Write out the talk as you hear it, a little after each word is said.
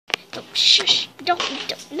Don't, shush. Don't.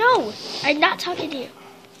 No, I'm not talking to you.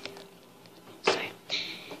 Sorry.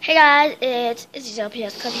 Hey guys, it's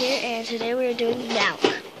LPS Club here, and today we're doing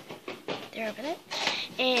malk. There, open it.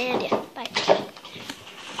 And yeah, bye.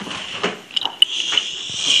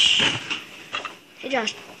 Hey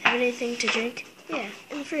Josh, have anything to drink? Yeah,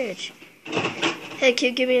 in the fridge. Hey, can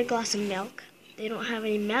you give me a glass of milk? They don't have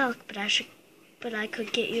any milk, but I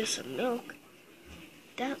could get you some milk.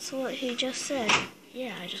 That's what he just said.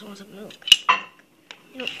 Yeah, I just want some milk.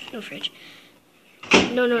 No fridge.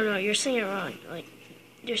 No, you're saying it wrong. Like,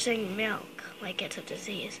 you're saying milk, like it's a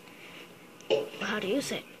disease. Well, how do you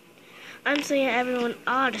say it? I'm saying everyone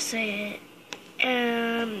ought to say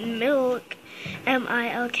it. Milk,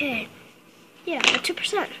 M-I-L-K. Yeah, at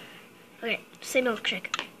 2%. Okay, say milkshake.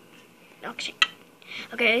 Milkshake.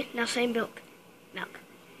 Okay, now say milk. Milk.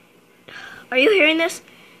 Are you hearing this?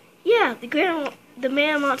 Yeah, the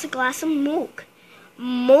man wants a glass of milk.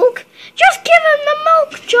 Milk? Just give him the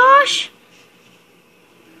milk, Josh!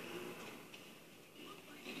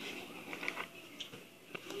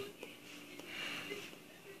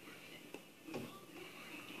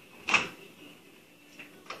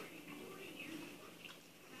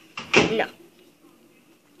 No.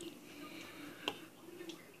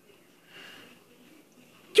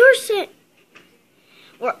 You're saying...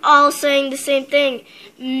 We're all saying the same thing.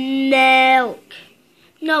 Milk.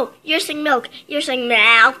 No, you're saying milk. You're saying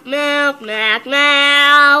milk, milk, milk,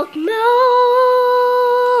 milk,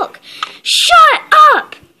 milk. Shut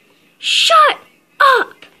up! Shut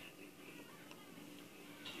up!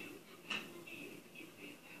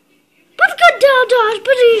 Put the gun down, Josh.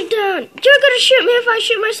 Put it down. You're gonna shoot me if I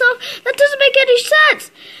shoot myself? That doesn't make any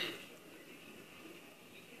sense.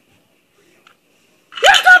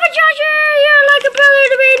 You stop it, Josh! You're like a brother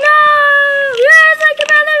to me. No! You're like a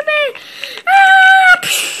brother to me. Ah!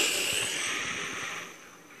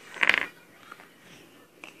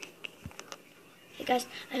 Hey guys,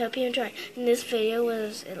 I hope you enjoyed. And this video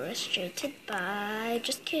was illustrated by,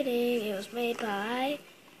 just kidding, it was made by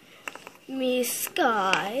me,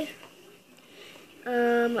 Sky,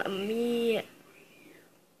 me,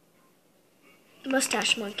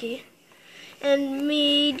 Mustache Monkey, and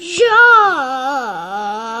me, Josh.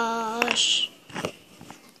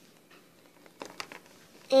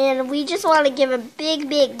 And we just want to give a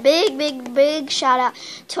big shout out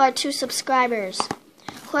to our 2 subscribers.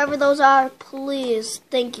 Whoever those are, please,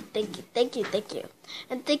 thank you.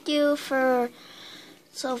 And thank you for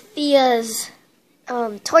Sophia's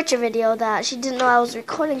torture video that she didn't know I was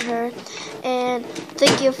recording her. And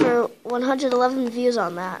thank you for 111 views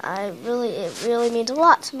on that. It really means a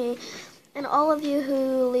lot to me. And all of you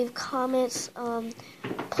who leave comments,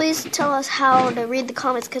 please tell us how to read the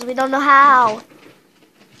comments because we don't know how.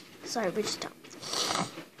 Sorry, we just don't.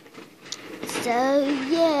 So,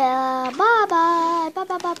 yeah.